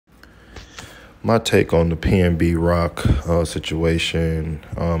My take on the PNB ROCK situation.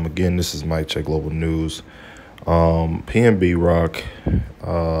 Again, this is Mike Check Global News. PNB ROCK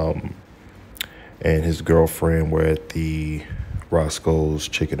and his girlfriend were at the Roscoe's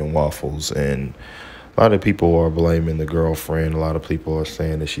Chicken and Waffles, and a lot of people are blaming the girlfriend. A lot of people are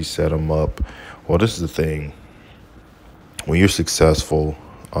saying that she set him up. Well, this is the thing. When you're successful,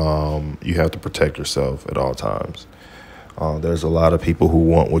 you have to protect yourself at all times. There's a lot of people who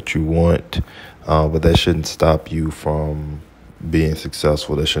want what you want, but that shouldn't stop you from being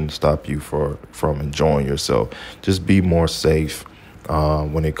successful. That shouldn't stop you from enjoying yourself. Just be more safe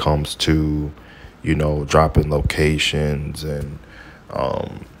when it comes to, dropping locations and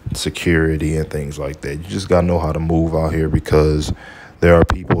security and things like that. You just got to know how to move out here, because there are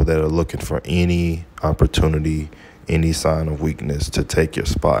people that are looking for any opportunity, any sign of weakness to take your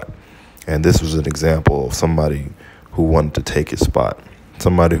spot. And this was an example of somebody who wanted to take his spot,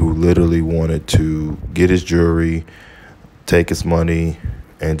 somebody who literally wanted to get his jewelry, take his money,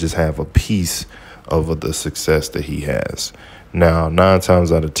 and just have a piece of the success that he has. Now, 9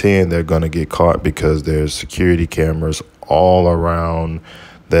 times out of 10, they're going to get caught because there's security cameras all around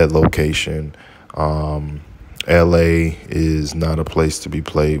that location. LA is not a place to be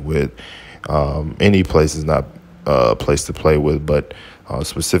played with. Any place is not a place to play with, but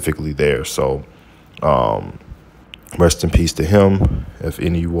specifically there. So rest in peace to him. If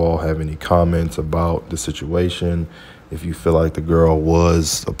any of you all have any comments about the situation, if you feel like the girl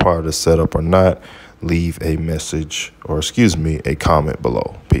was a part of the setup or not, leave a message, or a comment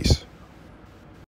below. Peace.